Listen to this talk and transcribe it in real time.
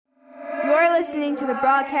listening to the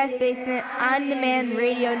Broadcast Basement On Demand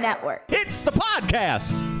Radio Network. It's the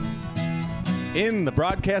podcast in the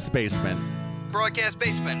Broadcast Basement.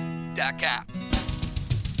 BroadcastBasement.com.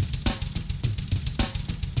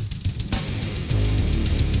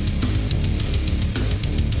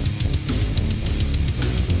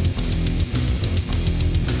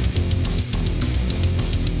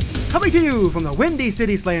 Coming to you from the Windy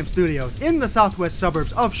City Slam Studios in the southwest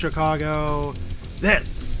suburbs of Chicago,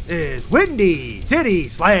 this is Windy City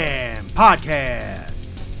Slam Podcast.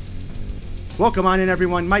 Welcome on in,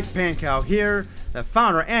 everyone. Mike Pankow here, the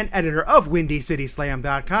founder and editor of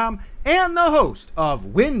WindyCitySlam.com and the host of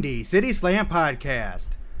Windy City Slam Podcast.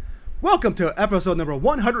 Welcome to episode number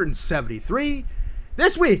 173.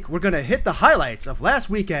 This week, we're going to hit the highlights of last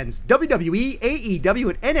weekend's WWE, AEW,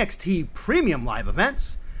 and NXT Premium Live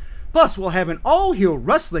events. Plus, we'll have an all-heel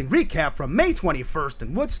wrestling recap from May 21st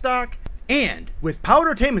in Woodstock. And with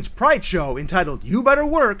Powdertainment's Pride Show entitled You Better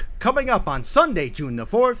Work coming up on Sunday, June the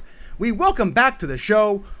 4th, we welcome back to the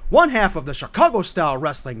show one half of the Chicago Style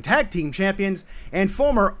Wrestling Tag Team Champions and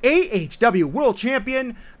former AHW World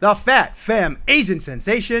Champion, the Fat Femme Asian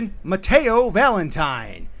Sensation, Mateo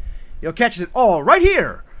Valentine. You'll catch it all right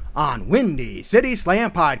here on Windy City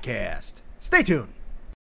Slam Podcast. Stay tuned.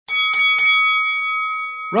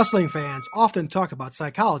 Wrestling fans often talk about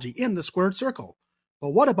psychology in the squared circle,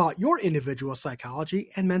 but what about your individual psychology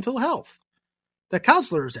and mental health? The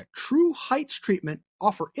counselors at True Heights Treatment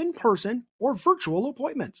offer in-person or virtual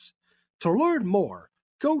appointments. To learn more,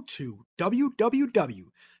 go to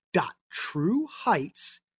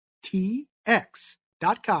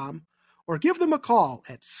www.trueheightstx.com or give them a call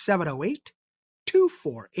at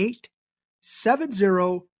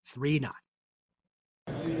 708-248-7039.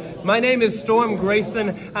 My name is Storm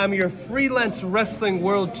Grayson. I'm your freelance wrestling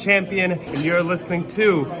world champion, and you're listening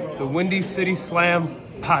to the Windy City Slam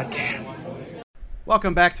Podcast.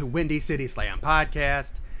 Welcome back to Windy City Slam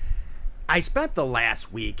Podcast. I spent the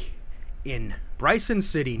last week in Bryson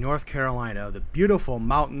City, North Carolina, the beautiful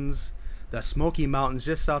mountains, the Smoky Mountains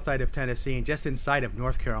just outside of Tennessee and just inside of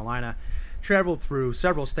North Carolina. Traveled through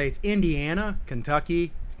several states, Indiana,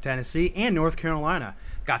 Kentucky, Tennessee, and North Carolina.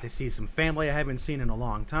 Got to see some family I haven't seen in a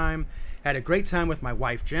long time. Had a great time with my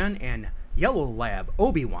wife Jen and Yellow Lab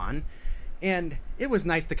Obi-Wan. And it was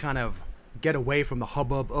nice to kind of get away from the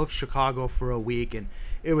hubbub of Chicago for a week. And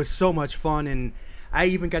it was so much fun. And I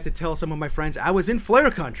even got to tell some of my friends I was in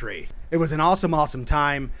Flair Country. It was an awesome, awesome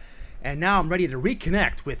time. And now I'm ready to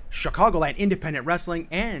reconnect with Chicagoland independent wrestling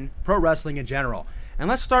and pro wrestling in general. And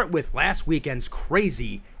let's start with last weekend's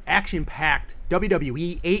crazy, action-packed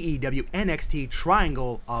WWE, AEW, NXT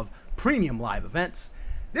triangle of premium live events.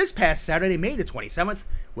 This past Saturday, May the 27th,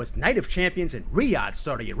 was Night of Champions in Riyadh,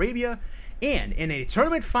 Saudi Arabia, and in a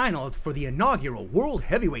tournament final for the inaugural World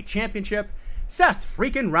Heavyweight Championship, Seth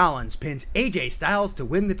freaking Rollins pins AJ Styles to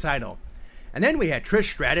win the title. And then we had Trish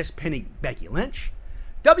Stratus pinning Becky Lynch,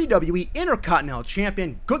 WWE Intercontinental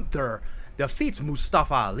Champion Gunther defeats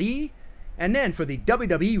Mustafa Ali, and then for the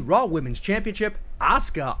WWE Raw Women's Championship,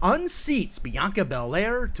 Asuka unseats Bianca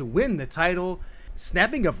Belair to win the title,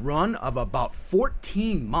 snapping a run of about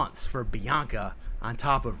 14 months for Bianca on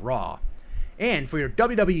top of Raw. And for your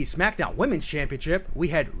WWE SmackDown Women's Championship, we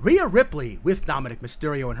had Rhea Ripley with Dominic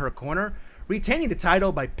Mysterio in her corner, retaining the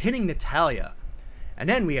title by pinning Natalya. And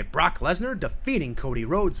then we had Brock Lesnar defeating Cody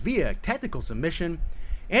Rhodes via tactical submission.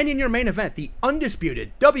 And in your main event, the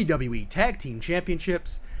undisputed WWE Tag Team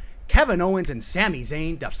Championships, Kevin Owens and Sami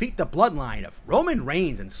Zayn defeat the bloodline of Roman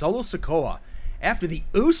Reigns and Solo Sikoa. After the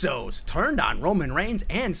Usos turned on Roman Reigns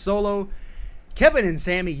and Solo, Kevin and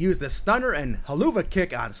Sami used the stunner and haluva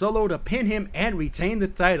kick on Solo to pin him and retain the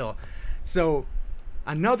title. So,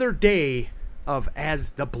 another day of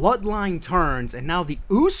as the bloodline turns, and now the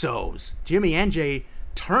Usos, Jimmy and Jay,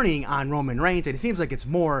 turning on Roman Reigns, and it seems like it's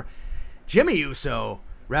more Jimmy Uso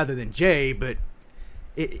rather than Jay, but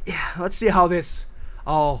let's see how this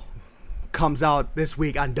all comes out this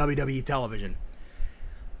week on WWE television.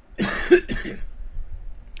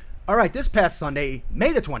 Alright, this past Sunday,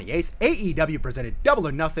 May the 28th, AEW presented Double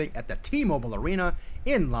or Nothing at the T-Mobile Arena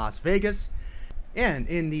in Las Vegas. And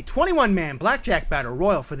in the 21-man Blackjack Battle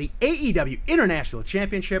Royal for the AEW International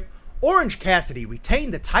Championship, Orange Cassidy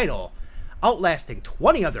retained the title, outlasting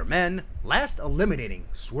 20 other men, last eliminating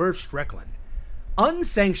Swerve Strickland.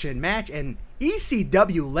 Unsanctioned match, and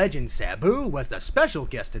ECW legend Sabu was the special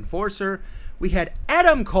guest enforcer. We had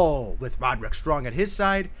Adam Cole, with Roderick Strong at his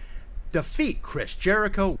side, defeat Chris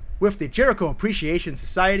Jericho with the Jericho Appreciation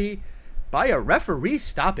Society by a referee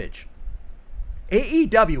stoppage.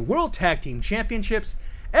 AEW World Tag Team Championships,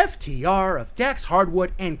 FTR of Dax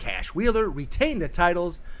Hardwood and Cash Wheeler retained the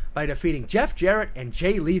titles by defeating Jeff Jarrett and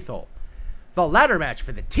Jay Lethal. The ladder match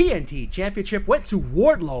for the TNT Championship went to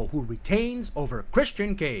Wardlow, who retains over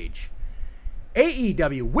Christian Cage.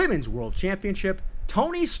 AEW Women's World Championship,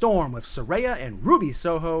 Toni Storm with Saraya and Ruby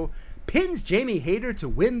Soho pins Jamie Hayter to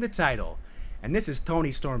win the title. And this is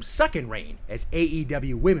Toni Storm's second reign as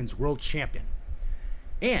AEW Women's World Champion.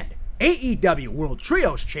 And AEW World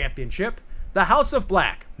Trios Championship, the House of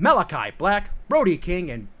Black, Malachi Black, Brody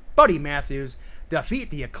King, and Buddy Matthews defeat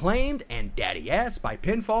the Acclaimed and Daddy Ass by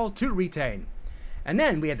pinfall to retain. And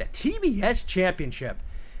then we have the TBS Championship.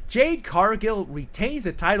 Jade Cargill retains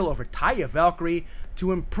the title over Taya Valkyrie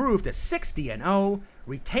to improve to 60-0,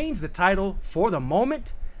 retains the title for the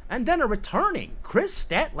moment, and then a returning Chris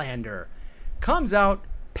Statlander comes out,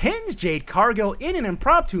 pins Jade Cargill in an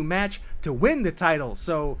impromptu match to win the title.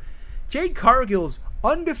 So Jade Cargill's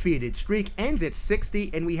undefeated streak ends at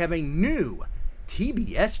 60, and we have a new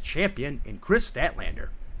TBS champion in Chris Statlander.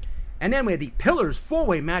 And then we have the Pillars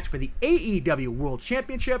 4-way match for the AEW World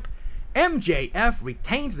Championship. MJF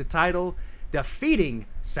retains the title, defeating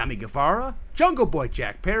Sammy Guevara, Jungle Boy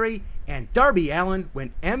Jack Perry, and Darby Allin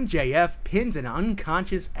when MJF pins an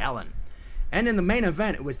unconscious Allin. And in the main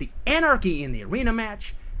event, it was the Anarchy in the Arena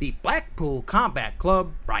match, the Blackpool Combat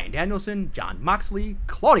Club, Bryan Danielson, Jon Moxley,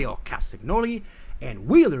 Claudio Castagnoli, and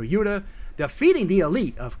Wheeler Yuta, defeating the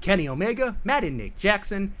Elite of Kenny Omega, Matt and Nick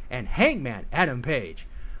Jackson, and Hangman Adam Page,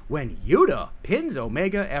 when Yuta pins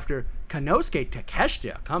Omega after Konosuke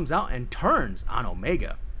Takeshita comes out and turns on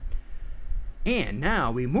Omega. And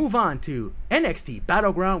now we move on to NXT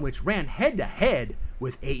Battleground, which ran head-to-head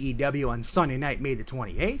with AEW on Sunday night, May the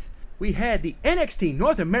 28th. We had the NXT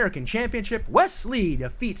North American Championship. Wes Lee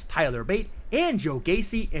defeats Tyler Bate and Joe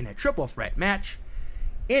Gacy in a triple threat match.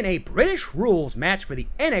 In a British Rules match for the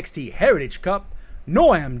NXT Heritage Cup,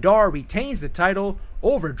 Noam Dar retains the title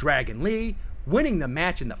over Dragon Lee, winning the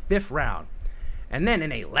match in the 5th round. And then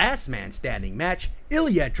in a last man standing match,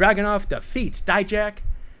 Ilya Dragunov defeats Dijak.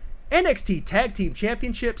 NXT Tag Team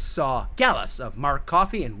Championships saw Gallus of Mark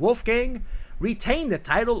Coffey and Wolfgang retain the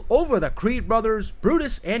title over the Creed brothers,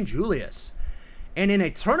 Brutus and Julius. And in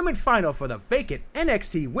a tournament final for the vacant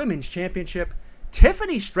NXT Women's Championship,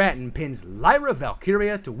 Tiffany Stratton pins Lyra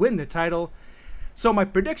Valkyria to win the title. So my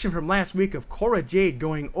prediction from last week of Cora Jade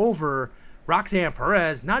going over Roxanne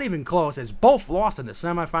Perez, not even close, as both lost in the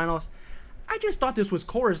semifinals. I just thought this was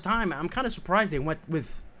Cora's time. I'm kind of surprised they went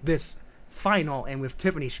with this final and with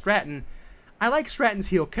Tiffany Stratton. I like Stratton's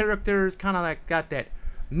heel characters, kind of like got that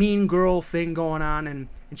mean girl thing going on, and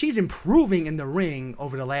she's improving in the ring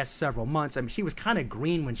over the last several months. I mean, she was kind of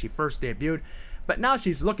green when she first debuted, but now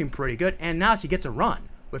she's looking pretty good, and now she gets a run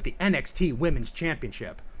with the NXT Women's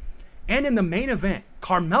Championship. And in the main event,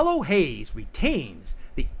 Carmelo Hayes retains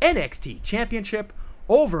the NXT Championship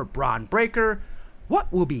over Bron Breakker.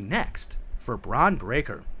 What will be next for Bron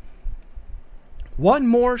Breakker? One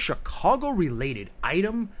more Chicago-related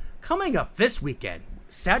item coming up this weekend.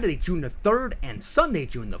 Saturday, June the 3rd and Sunday,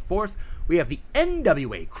 June the 4th, we have the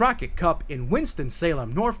NWA Crockett Cup in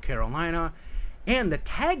Winston-Salem, North Carolina, and the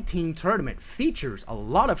tag team tournament features a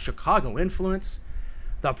lot of Chicago influence.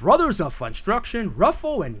 The Brothers of Funstruction,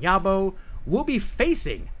 Ruffo and Yabo, will be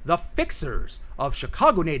facing the Fixers of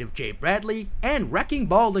Chicago native Jay Bradley and Wrecking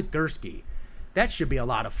Ball Legursky. That should be a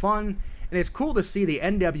lot of fun, and it's cool to see the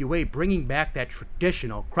NWA bringing back that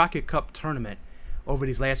traditional Crockett Cup tournament over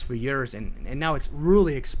these last few years, and now it's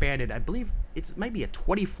really expanded. I believe it might be a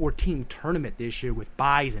 24-team tournament this year with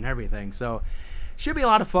buys and everything, so should be a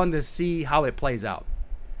lot of fun to see how it plays out.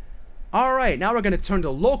 Alright, now we're going to turn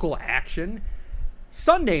to local action.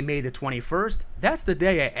 Sunday, May the 21st, that's the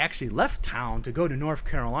day I actually left town to go to North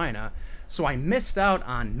Carolina, so I missed out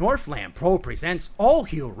on Northland Pro Presents All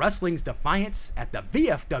Heel Wrestling's Defiance at the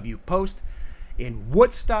VFW Post in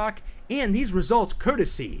Woodstock, and these results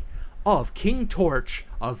courtesy of King Torch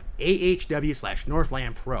of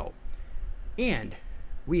AHW/Northland Pro. And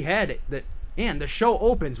the show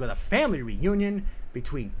opens with a family reunion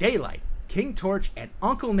between Daylight, King Torch, and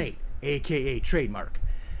Uncle Nate, aka Trademark.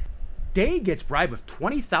 Day gets bribed with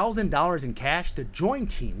 $20,000 in cash to join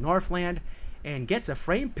Team Northland and gets a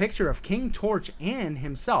framed picture of King Torch and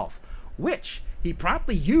himself, which he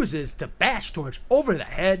promptly uses to bash Torch over the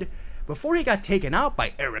head before he got taken out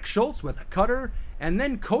by Eric Schultz with a cutter, and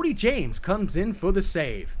then Cody James comes in for the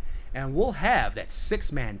save. And we'll have that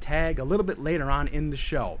 6-man tag a little bit later on in the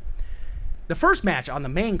show. The first match on the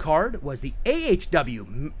main card was the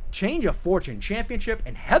AHW Change of Fortune Championship,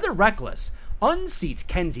 and Heather Reckless unseats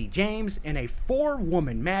Kenzie James in a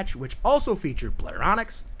 4-woman match, which also featured Blair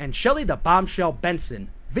Onyx and Shelly the Bombshell Benson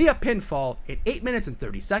via pinfall in 8 minutes and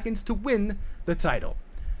 30 seconds to win the title.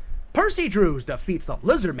 Percy Drews defeats the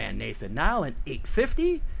Lizardman Nathan Nile in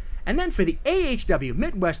 8:50. And then for the AHW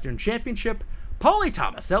Midwestern Championship, Paulie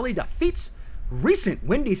Tomaselli defeats recent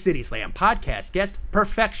Windy City Slam podcast guest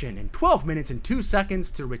Perfection in 12 minutes and 2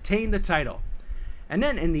 seconds to retain the title. And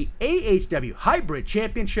then in the AHW Hybrid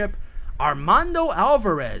Championship, Armando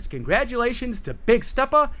Alvarez, congratulations to Big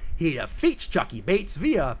Steppa. He defeats Chucky Bates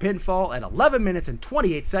via a pinfall at 11 minutes and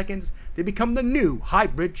 28 seconds to become the new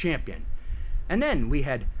Hybrid Champion. And then we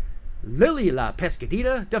had Lily La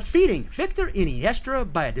Pescadita defeating Victor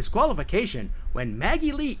Iniestra by a disqualification when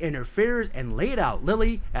Maggie Lee interferes and laid out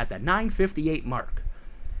Lily at the 9:58 mark.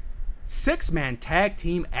 6-man tag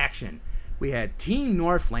team action. We had Team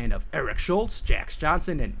Northland of Eric Schultz, Jax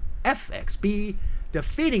Johnson, and FXB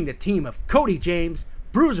defeating the team of Cody James,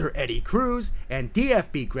 Bruiser Eddie Cruz, and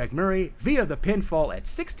DFB Greg Murray via the pinfall at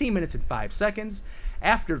 16 minutes and 5 seconds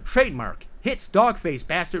after Trademark hits Dogface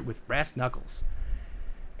Bastard with brass knuckles.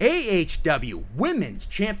 AHW Women's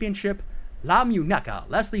Championship, La Muñeca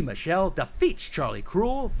Leslie Michelle defeats Charlie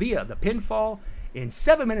Cruel via the pinfall in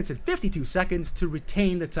 7 minutes and 52 seconds to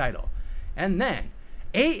retain the title. And then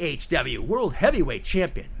AHW World Heavyweight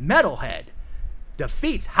Champion Metalhead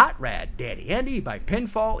defeats Hot Rad Daddy Andy by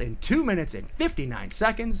pinfall in 2 minutes and 59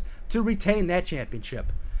 seconds to retain that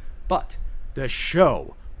championship. But the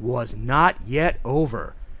show was not yet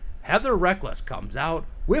over. Heather Reckless comes out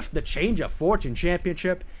with the Change of Fortune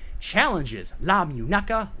Championship, challenges La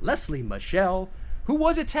Muñeca Leslie Michelle, who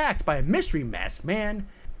was attacked by a mystery masked man,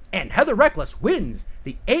 and Heather Reckless wins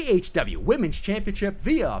the AHW Women's Championship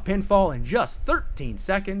via a pinfall in just 13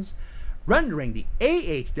 seconds, rendering the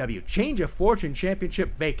AHW Change of Fortune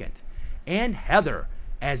Championship vacant, and Heather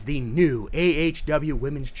as the new AHW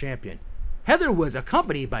Women's Champion. Heather was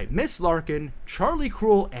accompanied by Miss Larkin, Charlie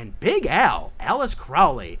Cruel, and Big Al, Alice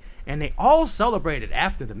Crowley, and they all celebrated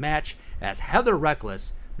after the match as Heather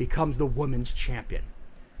Reckless becomes the Women's Champion.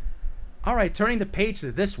 Alright, turning the page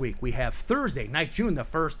to this week, we have Thursday night, June the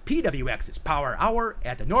 1st, PWX's Power Hour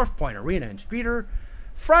at the North Point Arena in Streator.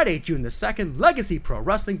 Friday, June the 2nd, Legacy Pro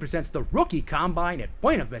Wrestling presents the Rookie Combine at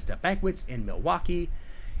Buena Vista Banquets in Milwaukee.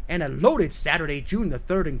 And a loaded Saturday, June the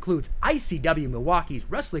 3rd, includes ICW Milwaukee's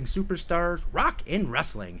Wrestling Superstars Rock in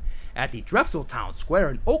Wrestling at the Drexel Town Square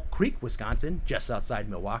in Oak Creek, Wisconsin, just outside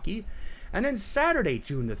Milwaukee. And then Saturday,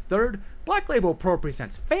 June the 3rd, Black Label Pro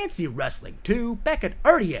presents Fancy Wrestling 2 back at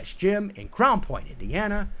RDS Gym in Crown Point,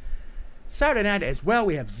 Indiana. Saturday night as well,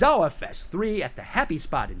 we have Zawa Fest 3 at the Happy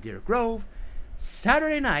Spot in Deer Grove.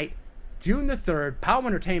 Saturday night, June the 3rd, POW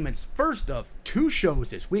Entertainment's first of 2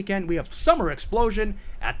 shows this weekend. We have Summer Explosion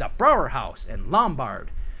at the Brower House in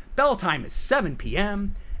Lombard. Bell time is 7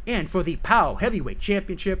 p.m. And for the POW Heavyweight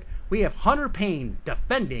Championship, we have Hunter Payne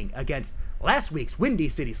defending against last week's Windy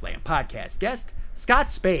City Slam podcast guest, Scott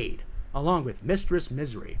Spade, along with Mistress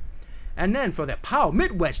Misery. And then for the POW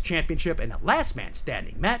Midwest Championship in a last man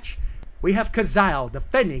standing match, we have Kazile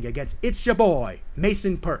defending against It's Ya Boy,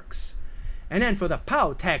 Mason Perks. And then for the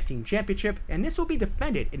POW Tag Team Championship, and this will be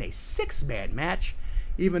defended in a 6-man match,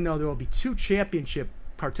 even though there will be 2 championship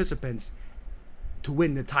participants to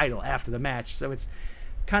win the title after the match. So it's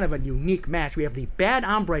kind of a unique match. We have the Bad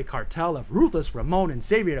Hombre Cartel of Ruthless Ramon and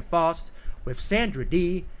Xavier DeFaust with Sandra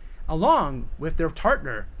D, along with their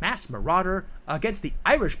partner, Mass Marauder, against the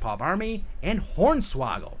Irish Pub Army and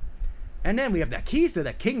Hornswoggle. And then we have the Keys to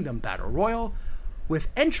the Kingdom Battle Royal, with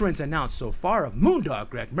entrants announced so far of Moondog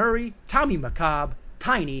Greg Murray, Tommy McCobb,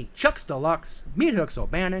 Tiny, Chucks Deluxe, Meat Hooks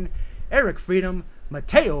O'Bannon, Eric Freedom,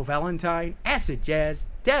 Mateo Valentine, Acid Jazz,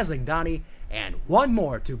 Dazzling Donnie, and one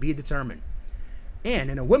more to be determined. And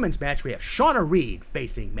in a women's match, we have Shauna Reed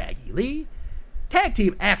facing Maggie Lee. Tag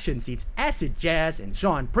team action seats Acid Jazz and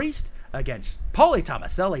Sean Priest against Paulie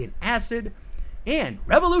Tomaselli and Acid. And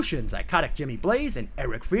Revolution's Iconic Jimmy Blaze and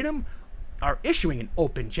Eric Freedom are issuing an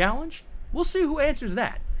open challenge. We'll see who answers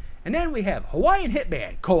that. And then we have Hawaiian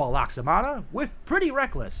Hitman Koa Loxamana with Pretty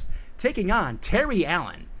Reckless taking on Terry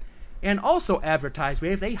Allen. And also advertised, we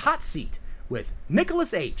have a hot seat with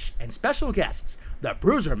Nicholas H. and special guests, the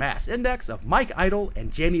Bruiser Mass Index of Mike Idol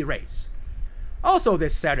and Jamie Race. Also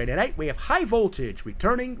this Saturday night, we have High Voltage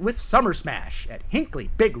returning with Summer Smash at Hinckley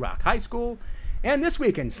Big Rock High School. And this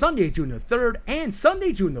weekend, Sunday, June the 3rd and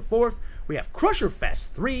Sunday, June the 4th, we have Crusher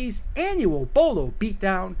Fest 3's annual Bolo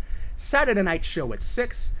Beatdown, Saturday night show at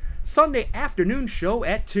 6, Sunday afternoon show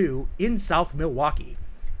at 2 in South Milwaukee.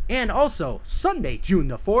 And also, Sunday, June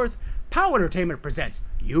the 4th, POW Entertainment presents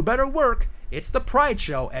You Better Work. It's the Pride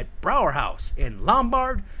Show at Brower House in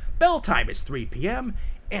Lombard. Bell time is 3 p.m.,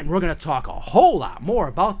 and we're going to talk a whole lot more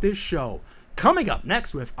about this show coming up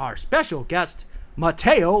next with our special guest,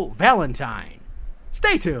 Mateo Valentine.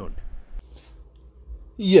 Stay tuned.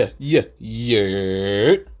 Yeah.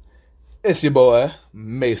 It's your boy,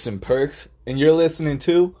 Mason Perks, and you're listening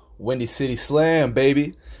to Windy City Slam,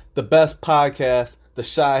 baby. The best podcast the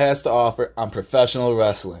Chi has to offer on professional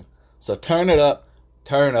wrestling. So turn it up,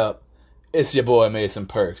 turn up. It's your boy, Mason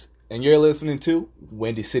Perks, and you're listening to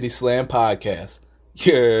Windy City Slam Podcast.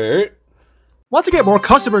 Yeah. Want to get more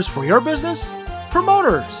customers for your business?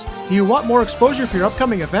 Promoters, do you want more exposure for your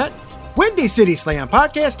upcoming event? Windy City Slam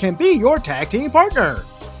Podcast can be your tag team partner.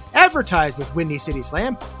 Advertise with Windy City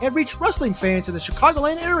Slam and reach wrestling fans in the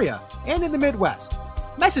Chicagoland area and in the Midwest.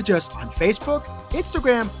 Message us on Facebook,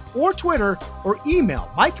 Instagram, or Twitter, or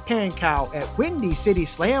email Mike Pankow at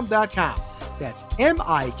windycityslam.com. That's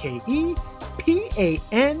MikePankow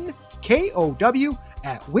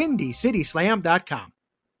at windycityslam.com.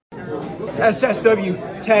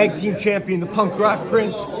 SSW Tag Team Champion, the Punk Rock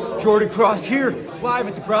Prince, Jordan Cross here, live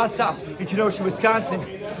at the Bra Stop in Kenosha, Wisconsin.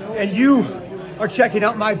 And you are checking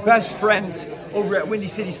out my best friends over at Windy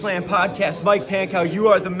City Slam Podcast. Mike Pankow, you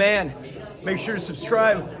are the man. Make sure to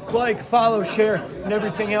subscribe, like, follow, share, and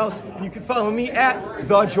everything else. And you can follow me at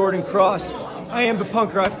The Jordan Cross. I am the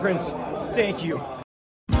Punk Rock Prince. Thank you.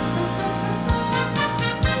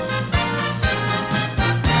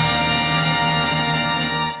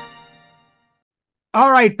 All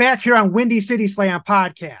right, back here on Windy City Slam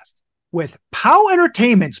Podcast with POW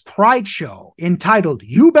Entertainment's Pride Show entitled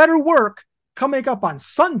You Better Work, coming up on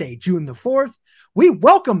Sunday, June the 4th. We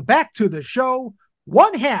welcome back to the show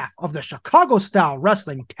one half of the Chicago Style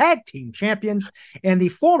Wrestling Tag Team Champions and the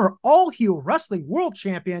former All-Heel Wrestling World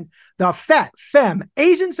Champion, the Fat Femme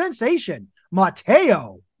Asian Sensation,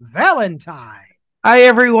 Mateo Valentine. Hi,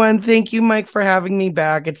 everyone. Thank you, Mike, for having me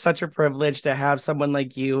back. It's such a privilege to have someone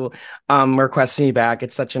like you request me back.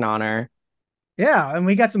 It's such an honor. Yeah, and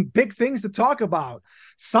we got some big things to talk about.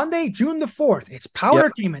 Sunday, June the 4th, it's POW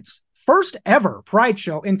Entertainment's first ever Pride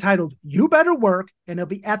Show entitled You Better Work, and it'll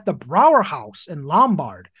be at the Brower House in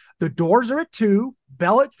Lombard. The doors are at 2,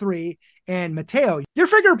 bell at 3, and Mateo, your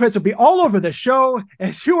fingerprints will be all over the show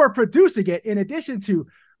as you are producing it, in addition to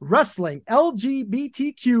wrestling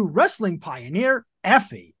LGBTQ wrestling pioneer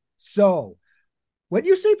Effie. So when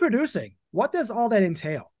you say producing, what does all that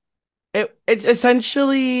entail? It's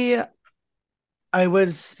essentially, I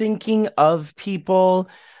was thinking of people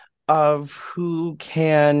of who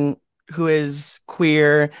is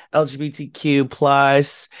queer, LGBTQ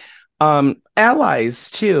plus,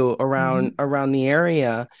 allies too around the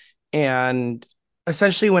area. And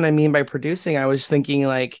essentially what I mean by producing, I was thinking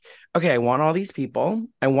like, okay, I want all these people.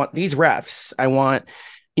 I want these refs. I want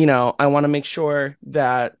to make sure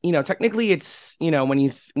that, technically it's, when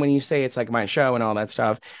you say it's like my show and all that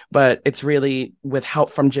stuff, but it's really with help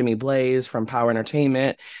from Jimmy Blaze, from POW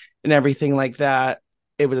Entertainment and everything like that.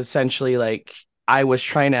 It was essentially like, I was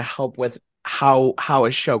trying to help with how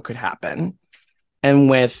a show could happen. And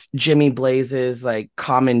with Jimmy Blaze's like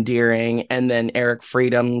commandeering and then Eric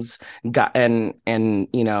Freedom's and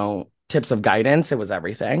tips of guidance, it was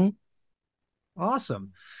everything.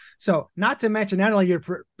 Awesome. So not to mention, not only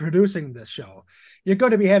you're producing this show, you're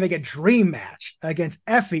going to be having a dream match against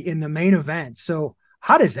Effie in the main event. So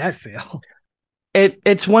how does that feel?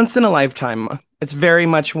 It's once in a lifetime. It's very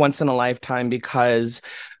much once in a lifetime because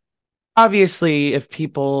obviously, if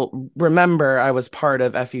people remember, I was part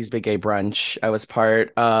of Effie's Big Gay Brunch. I was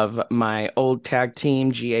part of my old tag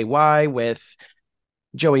team, GAY, with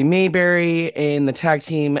Joey Mayberry in the tag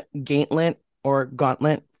team Gauntlet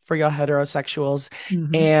for y'all heterosexuals.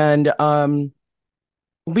 And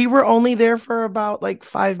we were only there for about like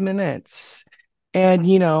 5 minutes. And,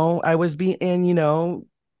 I was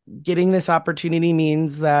getting this opportunity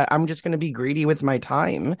means that I'm just going to be greedy with my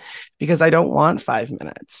time because I don't want 5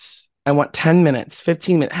 minutes. I want 10 minutes,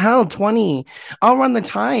 15 minutes, hell, 20. I'll run the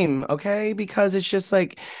time, okay? Because it's just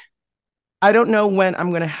like, I don't know when I'm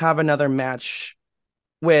going to have another match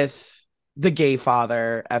with the gay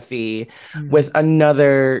father, Effie, with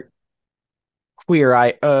another queer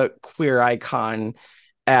icon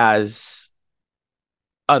as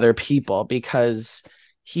other people, because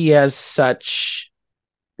he has such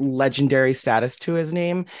legendary status to his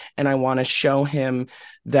name, and I want to show him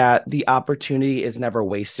that the opportunity is never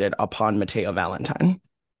wasted upon Mateo Valentine.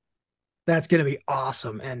 That's going to be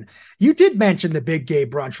awesome. And you did mention the Big Gay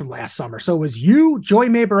Brunch from last summer. So it was you, Joey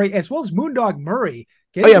Mayberry, as well as Moondog Murray.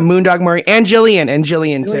 Moondog Murray and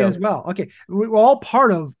Jillian too as well. Okay, we were all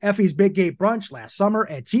part of Effie's Big Gay Brunch last summer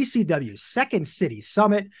at GCW's Second City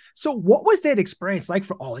Summit. So what was that experience like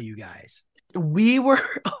for all of you guys? We were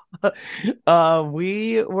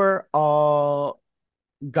all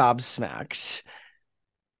gobsmacked.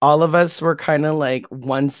 all of us were kind of like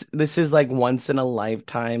this is like once in a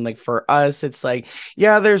lifetime. Like for us, it's like,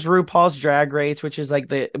 yeah, there's RuPaul's Drag Race, which is like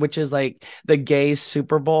the gay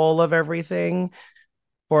Super Bowl of everything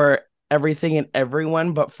for everything and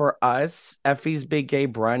everyone. But for us, Effie's Big Gay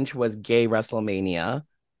Brunch was gay WrestleMania.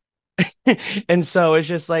 And so it's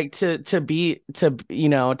just like to be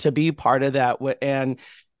part of that and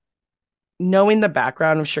knowing the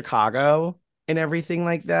background of Chicago and everything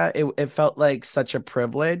like that, it felt like such a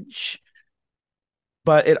privilege,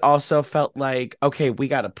 but it also felt like, okay, we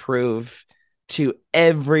got to prove to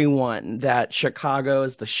everyone that Chicago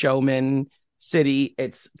is the showman city.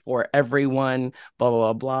 It's for everyone, blah,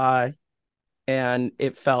 blah, blah, blah. And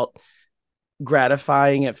it felt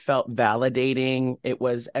gratifying. It felt validating. It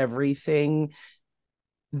was everything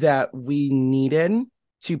that we needed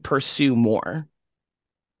to pursue more.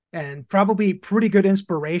 And probably pretty good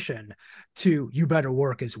inspiration to You Better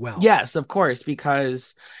Work as well. Yes, of course,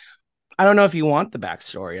 because I don't know if you want the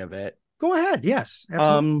backstory of it. Go ahead. Yes,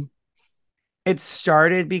 absolutely. It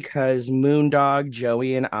started because Moondog,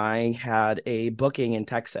 Joey, and I had a booking in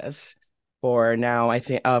Texas for now, I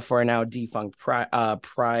think, for a now defunct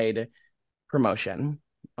Pride promotion.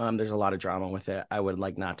 There's a lot of drama with it. I would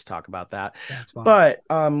like not to talk about that. That's fine. But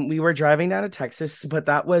we were driving down to Texas, but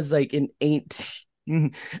that was like an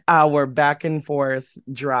 8-hour back and forth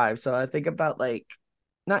drive. So I think about like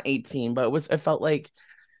not 18, but it felt like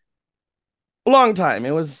a long time.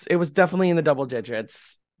 It was definitely in the double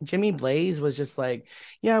digits. Jimmy Blaze was just like,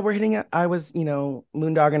 yeah, we're hitting it. I was,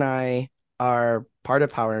 Moondog and I are part of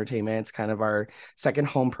Power Entertainment. It's kind of our second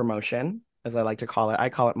home promotion, as I like to call it. I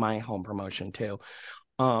call it my home promotion too.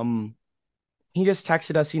 He just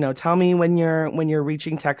texted us, tell me when you're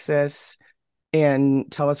reaching Texas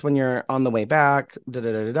and tell us when you're on the way back,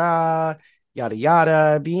 yada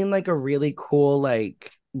yada, being like a really cool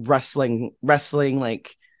like wrestling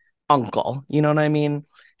like uncle, you know what I mean?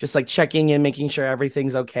 Just like checking in, making sure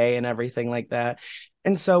everything's okay and everything like that.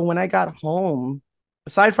 And so when I got home,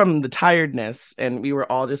 aside from the tiredness, and we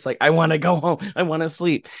were all just like, I want to go home, I want to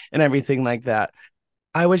sleep and everything like that,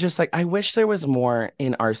 I was just like, I wish there was more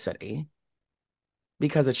in our city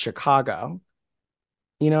because it's Chicago.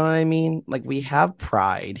 You know what I mean? Like we have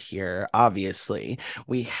Pride here, obviously.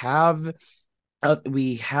 We have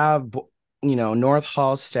North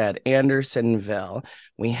Halstead, Andersonville.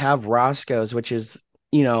 We have Roscoe's, which is,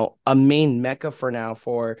 a main mecca for now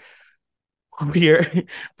for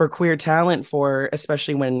queer talent, for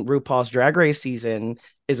especially when RuPaul's Drag Race season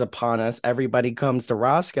is upon us. Everybody comes to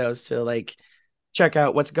Roscoe's to like check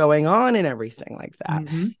out what's going on and everything like that.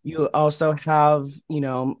 Mm-hmm. You also have,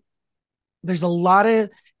 there's a lot of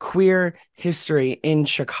queer history in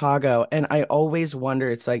Chicago. And I always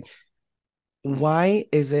wonder, it's like, why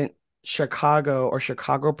isn't Chicago or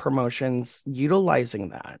Chicago promotions utilizing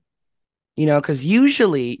that? Because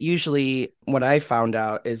usually what I found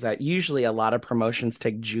out is that usually a lot of promotions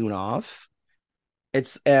take June off.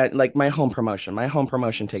 It's like my home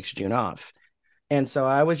promotion takes June off. And so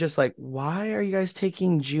I was just like, why are you guys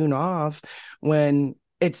taking June off when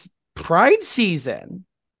it's Pride season?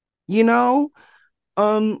 You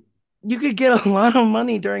could get a lot of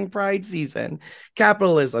money during Pride season.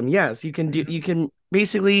 Capitalism, yes, you can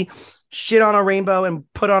basically shit on a rainbow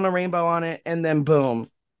and put on a rainbow on it, and then boom,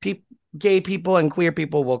 gay people and queer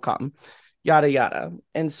people will come, yada yada.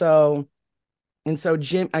 And so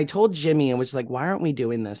I told Jimmy, and was like, why aren't we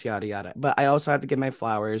doing this, yada yada. But I also have to give my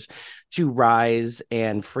flowers to Rise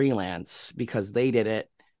and Freelance because they did it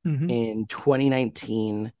in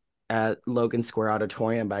 2019 at Logan Square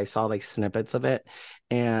Auditorium. But I saw like snippets of it,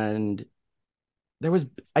 and there was,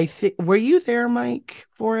 I think, were you there, Mike,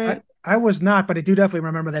 for it? I was not, but I do definitely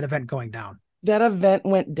remember that event going down. That event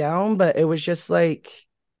went down, but it was just like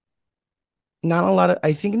not a lot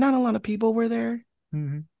of people were there.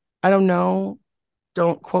 Mm-hmm. I don't know.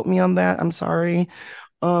 Don't quote me on that. I'm sorry.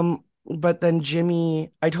 But then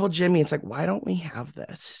I told Jimmy, it's like, why don't we have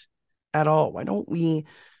this at all? Why don't we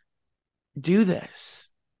do this?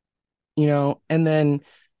 And then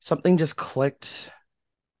something just clicked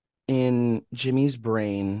in Jimmy's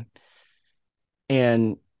brain,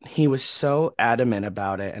 and he was so adamant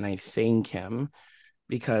about it. And I thank him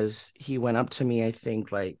because he went up to me, I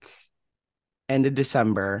think like end of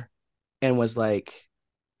December, and was like,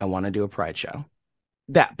 I want to do a Pride show.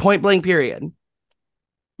 That point blank period.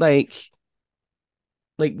 Like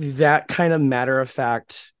that kind of matter of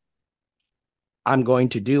fact, I'm going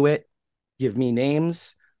to do it. Give me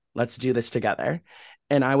names. Let's do this together.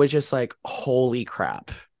 And I was just like, holy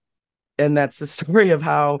crap. And that's the story of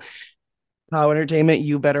how entertainment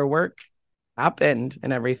You Better Work happened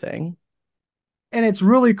and everything. And it's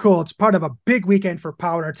really cool. It's part of a big weekend for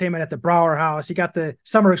Power Entertainment at the Brower House. You got the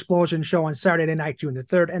Summer Explosion show on Saturday night, June the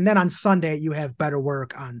 3rd. And then on Sunday, you have Better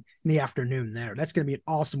Work in the afternoon there. That's going to be an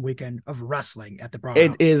awesome weekend of wrestling at the Brower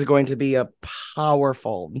House. It is going to be a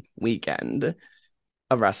powerful weekend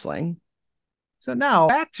of wrestling. So now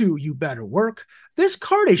back to You Better Work. This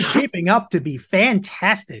card is shaping up to be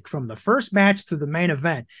fantastic from the first match to the main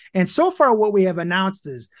event. And so far, what we have announced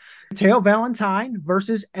is Mateo Valentine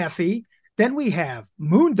versus Effie. Then we have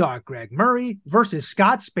Moondog Greg Murray versus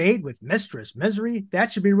Scott Spade with Mistress Misery.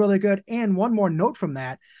 That should be really good. And one more note from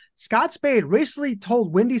that. Scott Spade recently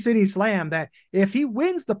told Windy City Slam that if he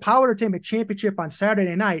wins the Power Entertainment Championship on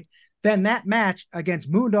Saturday night, then that match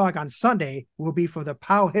against Moondog on Sunday will be for the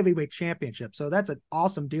Power Heavyweight Championship. So that's an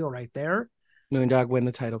awesome deal right there. Moondog, win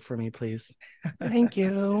the title for me, please. Thank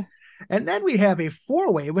you. And then we have a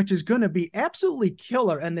four-way, which is going to be absolutely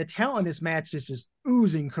killer. And the talent in this match is just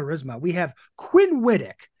oozing charisma. We have Quinn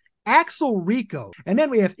Whittick, Axel Rico, and then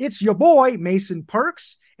we have It's Your Boy, Mason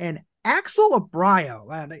Perks, and Axel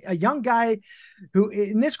Abrayo, a young guy who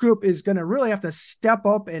in this group is going to really have to step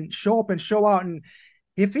up and show out. And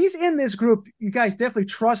if he's in this group, you guys definitely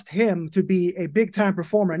trust him to be a big-time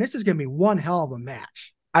performer. And this is going to be one hell of a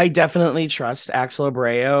match. I definitely trust Axel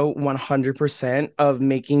Abreu 100% of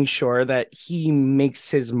making sure that he makes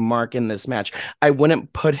his mark in this match. I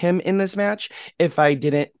wouldn't put him in this match if I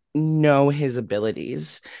didn't know his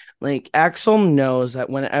abilities. Like, Axel knows that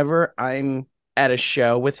whenever I'm at a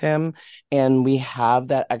show with him and we have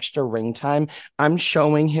that extra ring time, I'm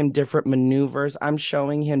showing him different maneuvers. I'm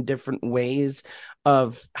showing him different ways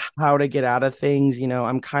of how to get out of things. You know,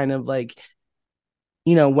 I'm kind of like,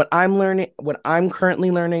 you know, what I'm currently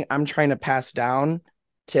learning, I'm trying to pass down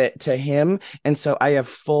to him. And so I have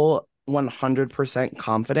full 100%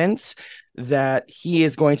 confidence that he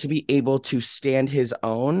is going to be able to stand his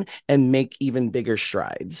own and make even bigger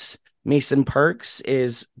strides. Mason Perks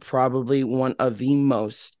is probably one of the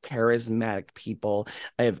most charismatic people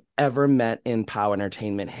I have ever met in Power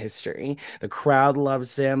Entertainment history. The crowd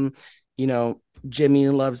loves him. You know, Jimmy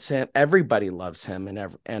loves him. Everybody loves him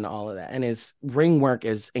and all of that. And his ring work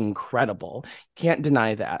is incredible. Can't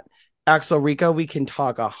deny that. Axel Rico, we can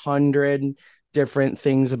talk 100 different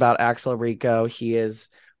things about Axel Rico. He is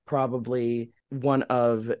probably one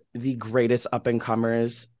of the greatest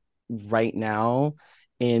up-and-comers right now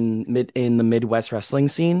in the Midwest wrestling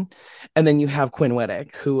scene. And then you have Quinn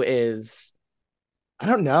Whittick, who is, I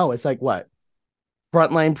don't know, it's like what?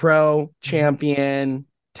 Frontline Pro champion,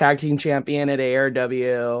 tag team champion at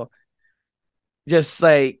ARW. Just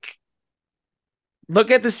like,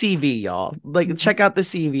 look at the CV, y'all. Like, check out the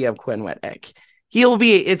CV of Quinn Whittick.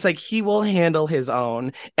 It's like he will handle his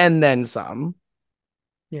own and then some.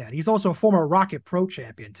 Yeah, he's also a former Rocket Pro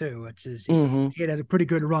champion too, which is he had a pretty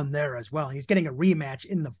good run there as well. He's getting a rematch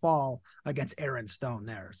in the fall against Aaron Stone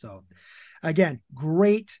there. So again,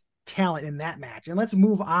 great talent in that match. And let's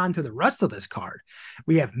move on to the rest of this card.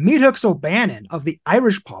 We have Meat Hooks O'Bannon of the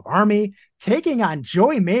Irish Pub Army taking on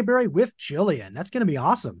Joey Mayberry with Jillian. That's going to be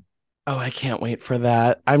awesome. Oh, I can't wait for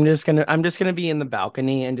that. I'm just gonna be in the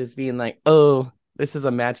balcony and just being like, oh, this is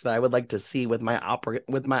a match that I would like to see with my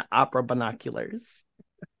opera binoculars.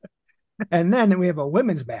 And then we have a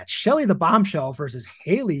women's match, Shelly the Bombshell versus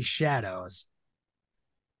Haley Shadows.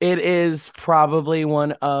 It is probably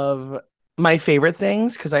one of my favorite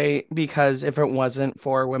things because if it wasn't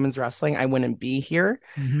for women's wrestling, I wouldn't be here.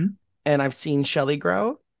 Mm-hmm. And I've seen Shelly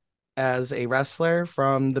grow as a wrestler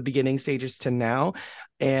from the beginning stages to now.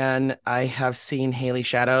 And I have seen Haley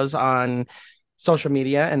Shadows on social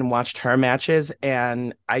media and watched her matches,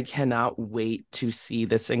 and I cannot wait to see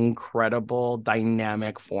this incredible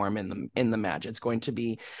dynamic form in the match. It's going to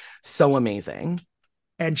be so amazing.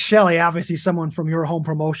 And Shelly, obviously someone from your home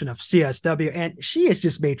promotion of CSW, and she has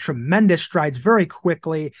just made tremendous strides very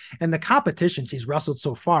quickly. And the competition she's wrestled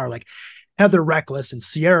so far, like Heather Reckless and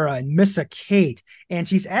Sierra and Missa Kate, and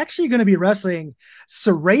she's actually going to be wrestling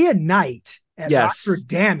Saraya Knight at Rockford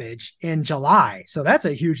Damage in July. So that's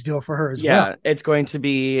a huge deal for her as well. Yeah, it's going to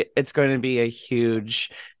be a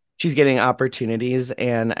huge, she's getting opportunities,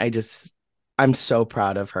 and I'm so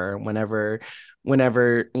proud of her whenever,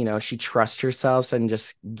 you know, she trusts herself and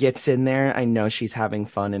just gets in there. I know she's having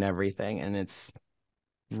fun and everything, and it's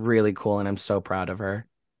really cool, and I'm so proud of her.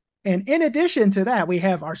 And in addition to that, we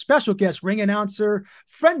have our special guest ring announcer,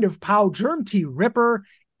 friend of Pow, Germ T Ripper,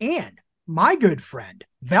 and my good friend,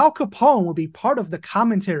 Val Capone, will be part of the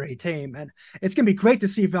commentary team. And it's going to be great to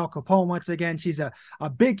see Val Capone once again. She's a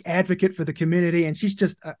big advocate for the community, and she's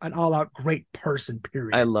just an all-out great person,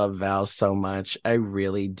 period. I love Val so much. I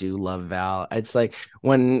really do love Val. It's like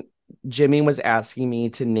when Jimmy was asking me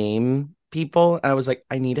to name people. I was like,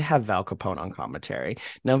 I need to have Val Capone on commentary.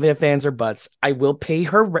 No fans or buts. I will pay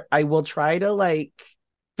her. I will try to like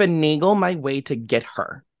finagle my way to get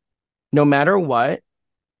her, no matter what.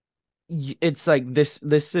 It's like this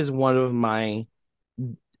is one of my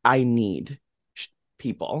I need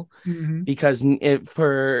people, because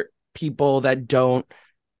for people that don't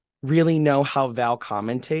really know how Val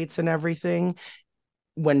commentates and everything,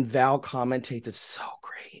 when Val commentates, it's so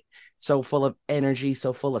great, so full of energy,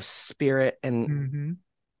 so full of spirit, and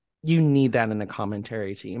you need that in a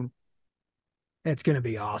commentary team. It's going to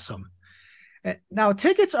be awesome. Now,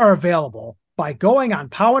 tickets are available by going on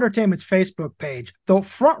POW Entertainment's Facebook page, though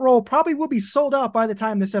front row probably will be sold out by the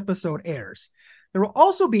time this episode airs. There will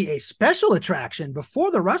also be a special attraction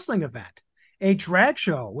before the wrestling event. A drag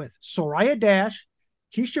show with Soraya Dash,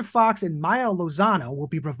 Keisha Fox, and Maya Lozano will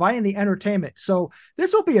be providing the entertainment. So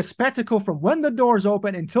this will be a spectacle from when the doors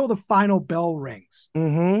open until the final bell rings.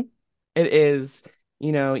 It is,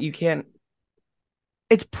 you can't,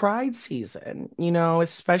 it's Pride season,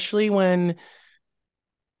 especially when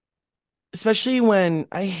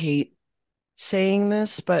I hate saying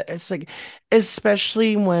this, but it's like,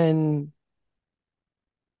 especially when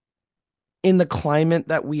in the climate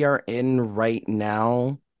that we are in right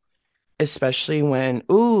now, especially when,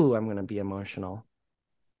 I'm going to be emotional,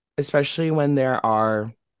 especially when there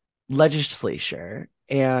are legislature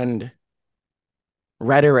and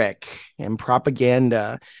rhetoric and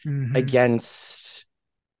propaganda against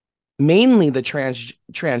mainly the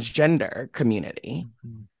transgender community,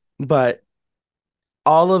 but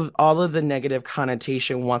all of the negative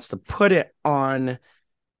connotation wants to put it on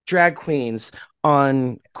drag queens,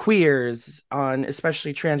 on queers, on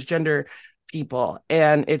especially transgender people,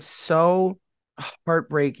 and it's so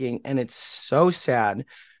heartbreaking and it's so sad.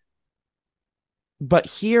 But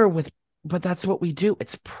that's what we do.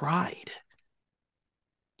 It's pride.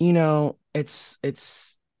 It's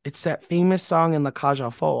that famous song in La Cage aux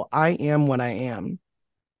Folles, I am what I am.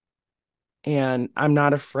 And I'm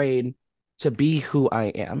not afraid to be who I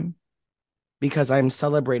am, because I'm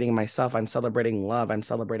celebrating myself. I'm celebrating love. I'm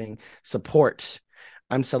celebrating support.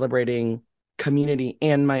 I'm celebrating community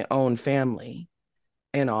and my own family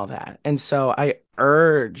and all that. And so I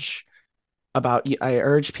urge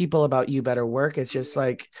people about You Better Work. It's just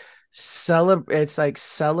like celebrate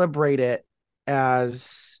it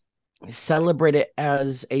as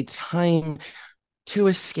a time to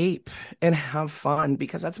escape and have fun,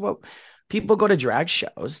 because that's what people go to drag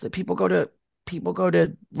shows, that people go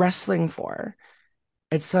to wrestling for.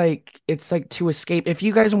 It's like to escape. If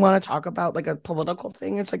you guys want to talk about like a political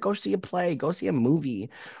thing, it's like, go see a play, go see a movie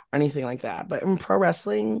or anything like that. But in pro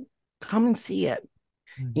wrestling, come and see it.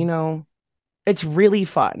 It's really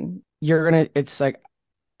fun. It's like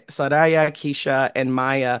Saraya, Keisha, and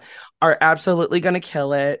Maya are absolutely gonna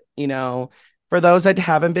kill it. For those that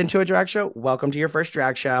haven't been to a drag show, welcome to your first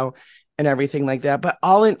drag show and everything like that. But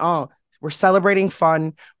all in all, we're celebrating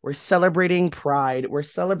fun, we're celebrating pride, we're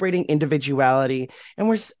celebrating individuality, and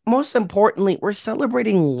most importantly, we're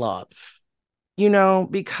celebrating love.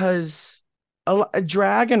 Because a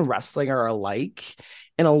drag and wrestling are alike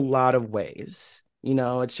in a lot of ways.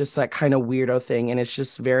 It's just that kind of weirdo thing, and it's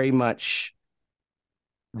just very much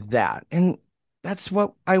that. And that's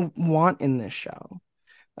what I want in this show.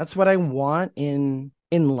 That's what I want in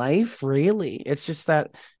life, really. It's just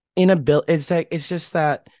that it's just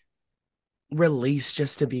that release,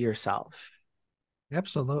 just to be yourself.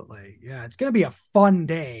 Absolutely. Yeah, it's going to be a fun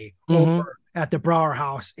day over at the Brower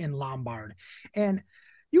House in Lombard. And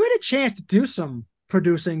you had a chance to do some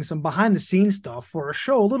producing, some behind the scenes stuff for a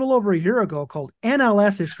show a little over a year ago called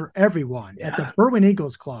NLS is for Everyone at the Berwyn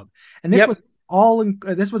Eagles Club. And this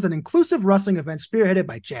was an inclusive wrestling event spearheaded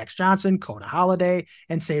by Jax Johnson, Coda Holiday,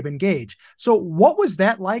 and Sabin Gage. So what was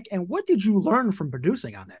that like, and what did you learn from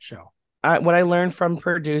producing on that show? What I learned from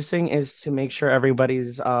producing is to make sure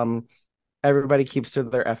everybody keeps to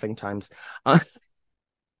their effing times.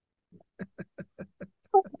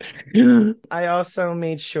 I also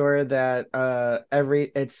made sure that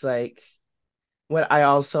what I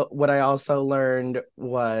also learned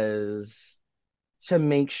was to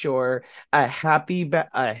make sure a happy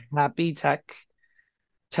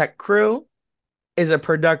tech crew is a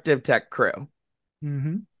productive tech crew.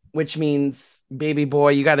 Which means, baby boy,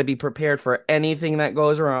 you got to be prepared for anything that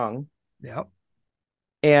goes wrong. Yep.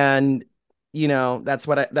 And that's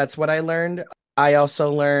what I learned. I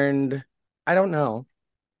also learned, I don't know.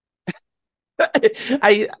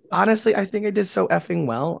 I think I did so effing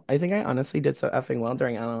well. I think I honestly did so effing well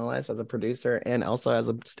during NLS as a producer and also as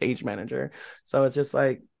a stage manager. So it's just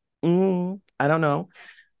like, I don't know.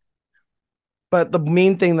 But the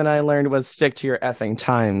main thing that I learned was stick to your effing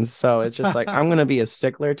times. So it's just like I'm gonna be a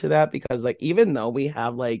stickler to that because like even though we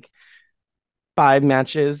have like 5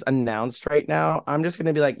 matches announced right now, I'm just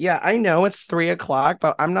gonna be like, yeah, I know it's 3 o'clock,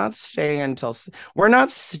 but I'm not staying until we're not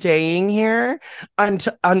staying here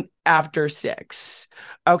until after 6.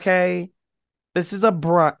 Okay. This is a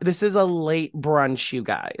brunch. This is a late brunch, you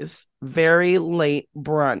guys. Very late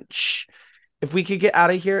brunch. If we could get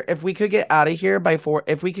out of here, if we could get out of here by 4,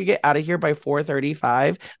 if we could get out of here by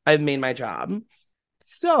 4:35, I've made my job.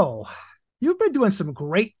 So, you've been doing some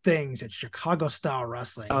great things at Chicago Style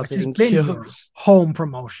Wrestling, Oh, which has thank been you. your home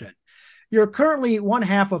promotion. You're currently one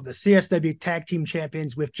half of the CSW Tag Team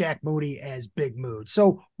Champions with Jack Moody as Big Mood.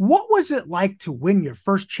 So, what was it like to win your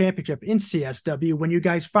first championship in CSW when you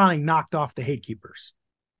guys finally knocked off the Gatekeepers?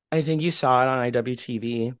 I think you saw it on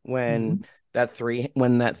IWTV when that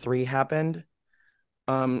three happened.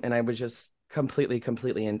 And I was just completely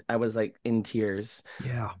in. I was like in tears.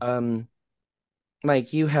 Yeah.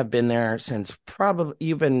 Mike, you've been there since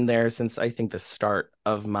I think the start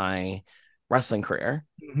of my wrestling career.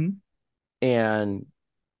 Mm-hmm. And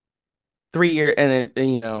 3 years, and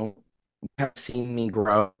you have seen me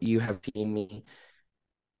grow. You have seen me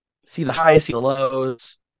see the highs, see the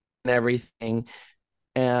lows, and everything.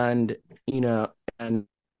 And and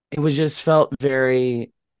it was just felt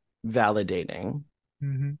very validating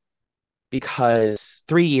Mm-hmm. because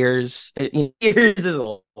 3 years, years is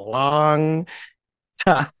a long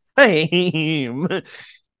time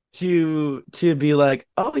to be like,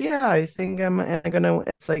 oh yeah, I think am I gonna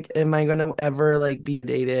it's like am I gonna ever like be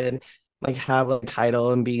dated, like have a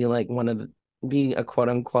title and be like being a quote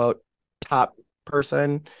unquote top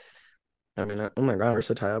person. I mean, oh my god,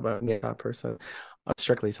 versatile, but yeah, top person.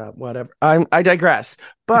 Strictly top, whatever. I digress.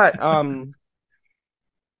 But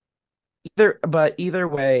either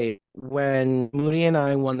way, when Moody and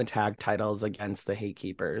I won the tag titles against the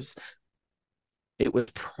Gatekeepers, it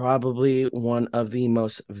was probably one of the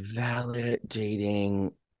most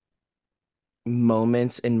validating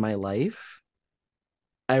moments in my life.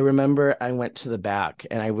 I remember I went to the back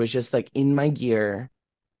and I was just like in my gear,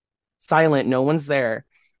 silent, no one's there.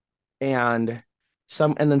 And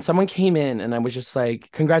then someone came in and I was just like,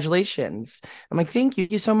 congratulations. I'm like, thank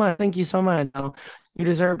you so much. Thank you so much. No, you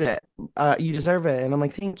deserved it. You deserve it. And I'm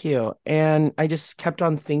like, thank you. And I just kept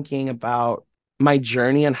on thinking about my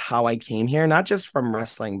journey and how I came here, not just from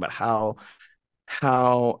wrestling, but how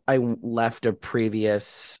I left a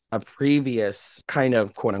previous kind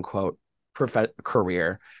of quote unquote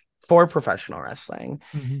career for professional wrestling,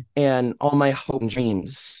 Mm-hmm. and all my hope and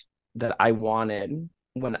dreams that I wanted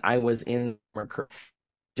when I was in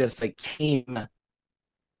just like came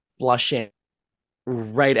flushing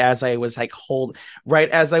right as I was right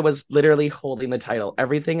as I was literally holding the title.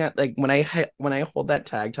 Everything like when I hold that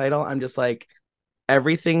tag title, I'm just like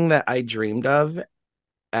everything that I dreamed of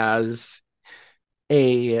as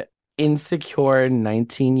a insecure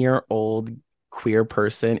 19-year-old queer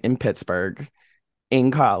person in Pittsburgh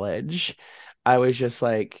in college. I was just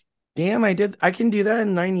like, damn, I can do that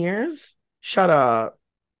in 9 years. Shut up.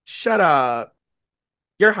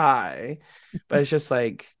 You're high. But it's just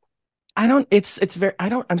like, I'm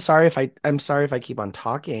sorry if I keep on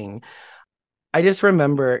talking. I just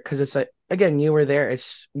remember because it's like, again, you were there.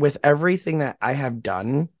 It's with everything that I have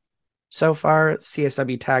done so far,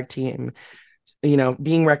 CSW tag team,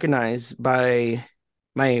 being recognized by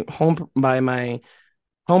my home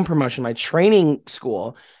promotion, my training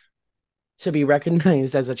school, to be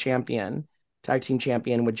recognized as a tag team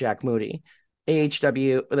champion with Jack Moody,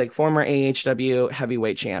 AHW, like former AHW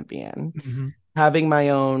heavyweight champion, Mm-hmm. having my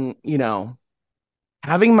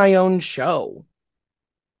own show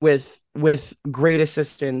with great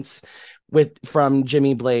assistance from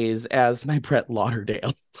Jimmy Blaze as my Brett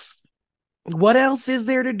Lauderdale. What else is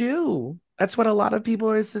there to do? That's what a lot of people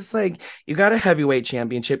are. It's just like, you got a heavyweight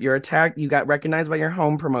championship, you got recognized by your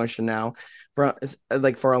home promotion now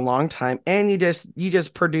for a long time, and you're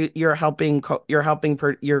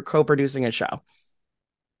co-producing a show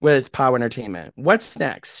with POW Entertainment. What's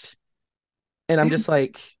next? And I'm just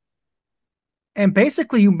like, and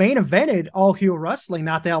basically, you main evented All Heel Wrestling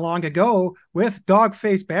not that long ago with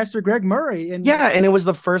Dogface Bastard Greg Murray. And and it was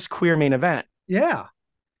the first queer main event. Yeah.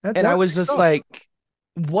 And I was just like,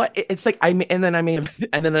 what? It's like I main evented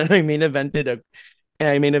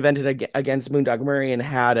against Moondog Murray and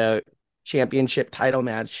had a championship title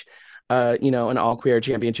match, an all queer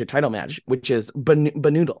championship title match, which is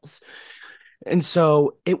Banoodles. And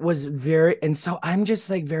so I'm just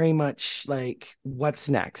like very much like, what's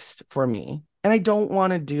next for me? And I don't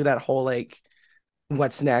want to do that whole like,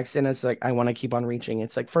 what's next? And it's like, I want to keep on reaching.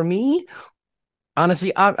 It's like, for me,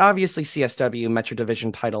 Honestly, obviously CSW Metro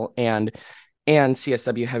Division title and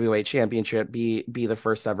CSW Heavyweight Championship, be the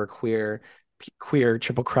first ever queer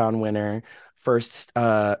Triple Crown winner, first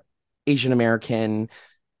Asian American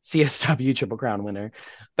CSW Triple Crown winner.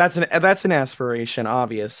 That's an aspiration,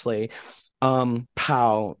 obviously.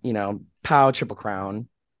 POW Triple Crown,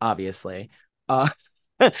 obviously. Uh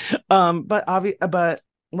but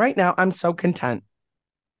right now I'm so content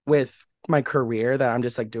with my career that I'm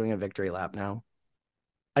just like doing a victory lap now.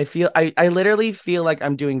 I literally feel like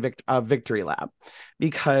I'm doing a victory lap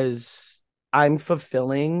because I'm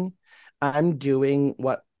fulfilling, I'm doing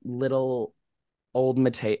what little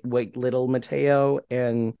Mateo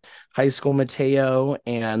and high school Mateo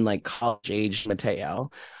and like college age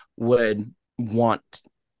Mateo would want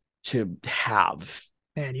to have.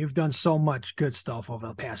 And you've done so much good stuff over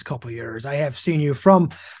the past couple of years. I have seen you from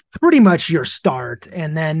pretty much your start,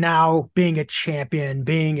 and then now being a champion,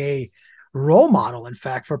 being a role model, in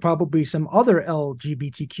fact, for probably some other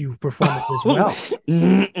LGBTQ performance as well.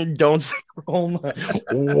 Don't say role model.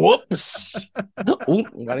 Whoops. Ooh,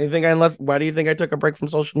 why do you think I left? Why do you think I took a break from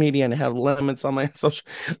social media and have limits on my social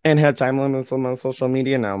and had time limits on my social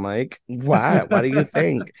media now, Mike? Why? Why do you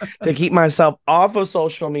think? To keep myself off of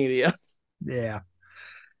social media. Yeah.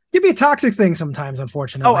 Give me a toxic thing sometimes,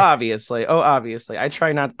 unfortunately. Oh, obviously. Oh, obviously. I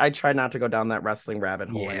try not to go down that wrestling rabbit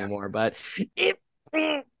hole anymore, but it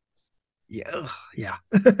yeah.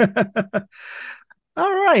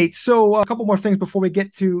 All right. So a couple more things before we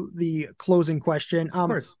get to the closing question. Of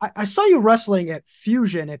course. I saw you wrestling at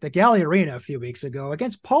Fusion at the Galley Arena a few weeks ago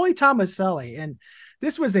against Paulie Tomaselli, and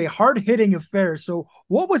this was a hard-hitting affair. So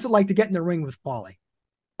what was it like to get in the ring with Paulie?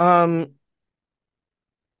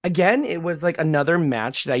 Again, it was like another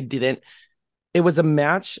match that it was a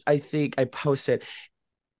match I think I posted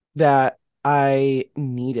that I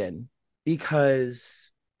needed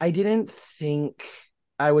because I didn't think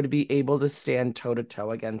I would be able to stand toe to toe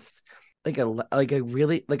against a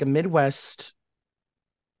really like a Midwest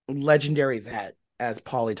legendary vet as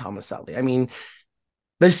Paulie Tomaselli. I mean,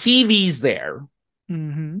 the CV's there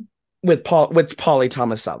with Paulie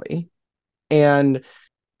Tomaselli, and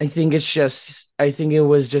I think it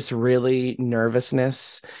was just really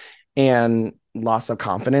nervousness and loss of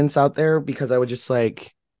confidence out there because I was just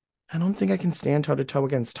like, I don't think I can stand toe to toe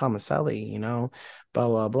against Tomaselli, blah,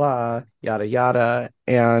 blah, blah, yada, yada.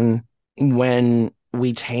 And when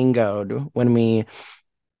we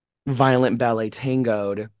violent ballet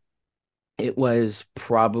tangoed, it was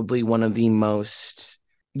probably one of the most,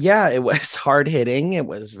 it was hard hitting. It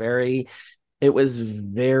was very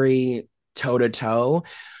toe to toe.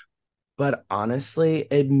 But honestly,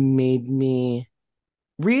 it made me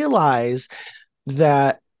realize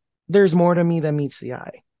that there's more to me than meets the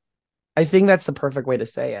eye. I think that's the perfect way to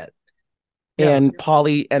say it. Yeah. And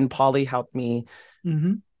Paulie helped me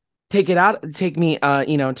take me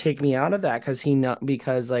out of that because he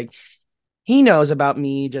knows about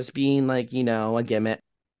me just being like, a gimmick,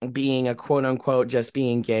 being a quote unquote just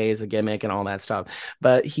being gay is a gimmick and all that stuff.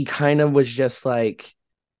 But he kind of was just like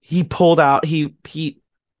he pulled out he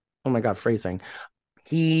oh my God, phrasing.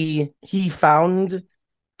 He found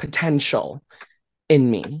potential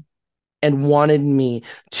in me and wanted me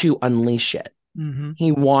to unleash it.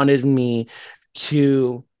 He wanted me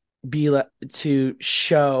to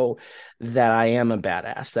show that I am a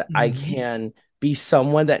badass, that I can be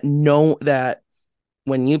someone that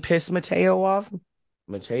when you piss Mateo off,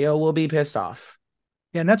 Mateo will be pissed off.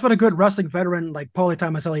 Yeah, and that's what a good wrestling veteran like Paulie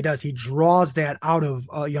Tomaselli does. He draws that out of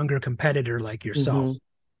a younger competitor like yourself.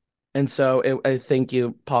 And so I thank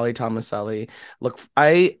you, Paulie Tomaselli.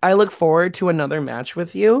 I look forward to another match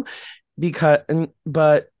with you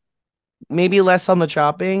but maybe less on the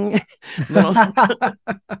chopping.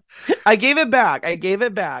 I gave it back.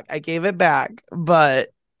 But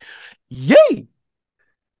yay!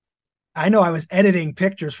 I know I was editing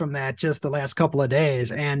pictures from that just the last couple of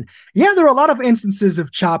days, and yeah, there are a lot of instances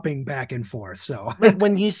of chopping back and forth. So like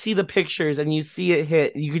when you see the pictures and you see it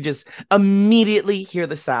hit, you could just immediately hear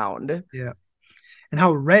the sound. Yeah, and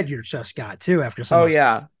how red your chest got too after some. Oh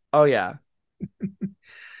yeah.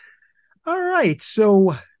 All right,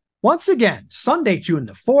 so once again, Sunday, June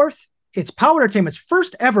the 4th, it's Power Entertainment's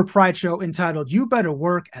first ever Pride show entitled You Better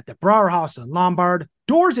Work at the Brower House in Lombard.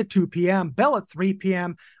 Doors at 2 p.m., bell at 3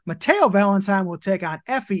 p.m. Mateo Valentine will take on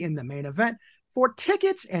Effie in the main event. For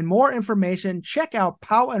tickets and more information, check out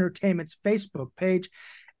POW Entertainment's Facebook page.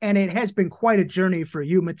 And it has been quite a journey for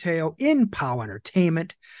you, Mateo, in POW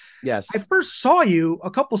Entertainment. Yes. I first saw you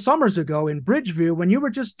a couple summers ago in Bridgeview when you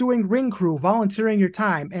were just doing ring crew, volunteering your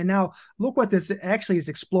time. And now look what this actually is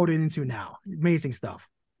exploded into now. Amazing stuff.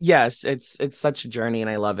 Yes, it's such a journey and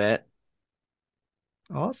I love it.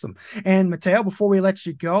 Awesome. And Mateo, before we let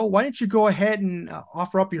you go, why don't you go ahead and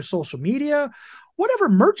offer up your social media, whatever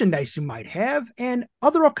merchandise you might have, and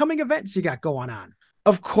other upcoming events you got going on?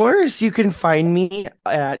 Of course, you can find me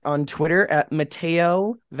on Twitter at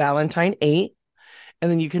Mateo Valentine 8. And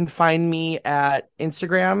then you can find me at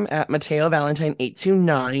Instagram at Mateo Valentine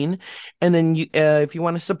 829. And then if you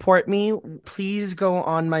want to support me, please go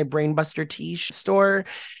on my Brainbuster store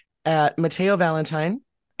at Mateo Valentine.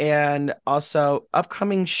 And also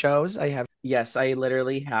upcoming shows I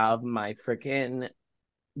literally have my freaking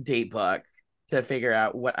date book to figure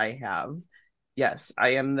out what I have. Yes,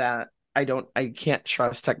 I am that. I can't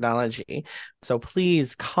trust technology. So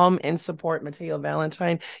please come and support Mateo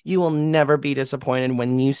Valentine. You will never be disappointed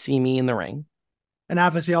when you see me in the ring. And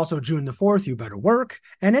obviously also June the 4th, You Better Work.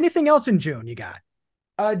 And anything else in June you got?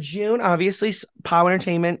 June, obviously, Power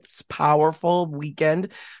Entertainment's powerful weekend,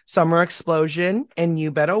 Summer Explosion, and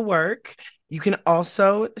You Better Work. You can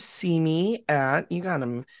also see me at, You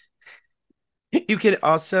can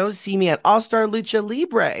also see me at All Star Lucha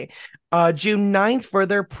Libre, June 9th for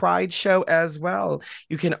their Pride show as well.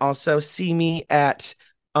 You can also see me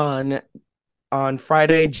on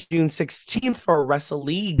Friday, June 16th for Wrestle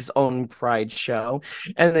League's own Pride show.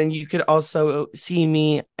 And then you could also see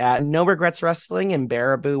me at No Regrets Wrestling in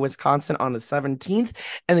Baraboo, Wisconsin on the 17th.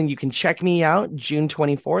 And then you can check me out June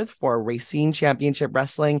 24th for Racine Championship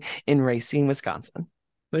Wrestling in Racine, Wisconsin.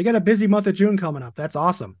 So you got a busy month of June coming up. That's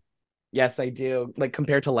awesome. Yes, I do. Like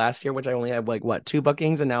compared to last year, which I only had 2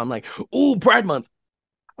 bookings. And now I'm like, ooh, Pride Month.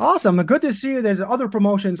 Awesome. Good to see you. There's other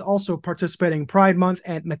promotions also participating Pride Month.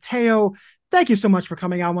 And Mateo, thank you so much for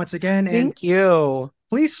coming on once again. Thank you.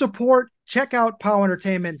 Please check out Power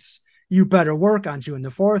Entertainment's You Better Work on June the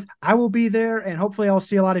 4th. I will be there, and hopefully I'll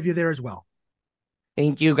see a lot of you there as well.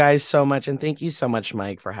 Thank you guys so much. And thank you so much,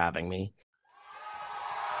 Mike, for having me.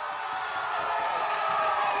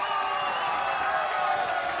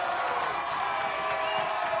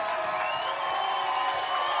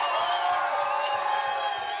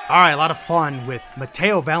 All right, a lot of fun with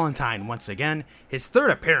Mateo Valentine once again. His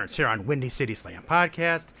third appearance here on Windy City Slam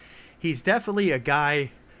podcast. He's definitely a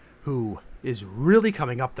guy who is really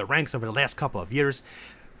coming up the ranks over the last couple of years.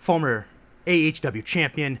 Former AHW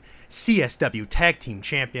champion, CSW tag team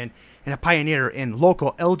champion, and a pioneer in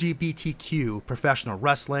local LGBTQ professional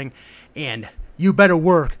wrestling. And You Better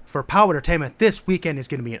Work for Power Entertainment this weekend is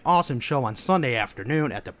going to be an awesome show on Sunday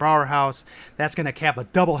afternoon at the Brower House. That's going to cap a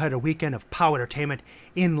doubleheader weekend of Power Entertainment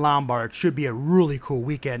in Lombard. Should be a really cool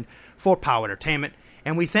weekend for Power Entertainment.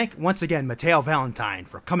 And we thank once again Mateo Valentine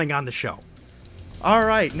for coming on the show. All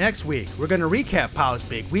right, next week we're going to recap Pow's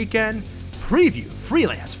big weekend, preview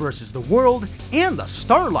Freelance versus the World and the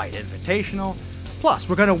Starlight Invitational. Plus,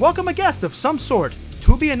 we're going to welcome a guest of some sort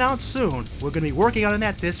to be announced soon. We're going to be working on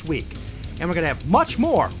that this week. And we're going to have much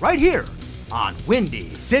more right here on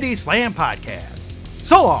Windy City Slam Podcast.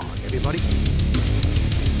 So long, everybody.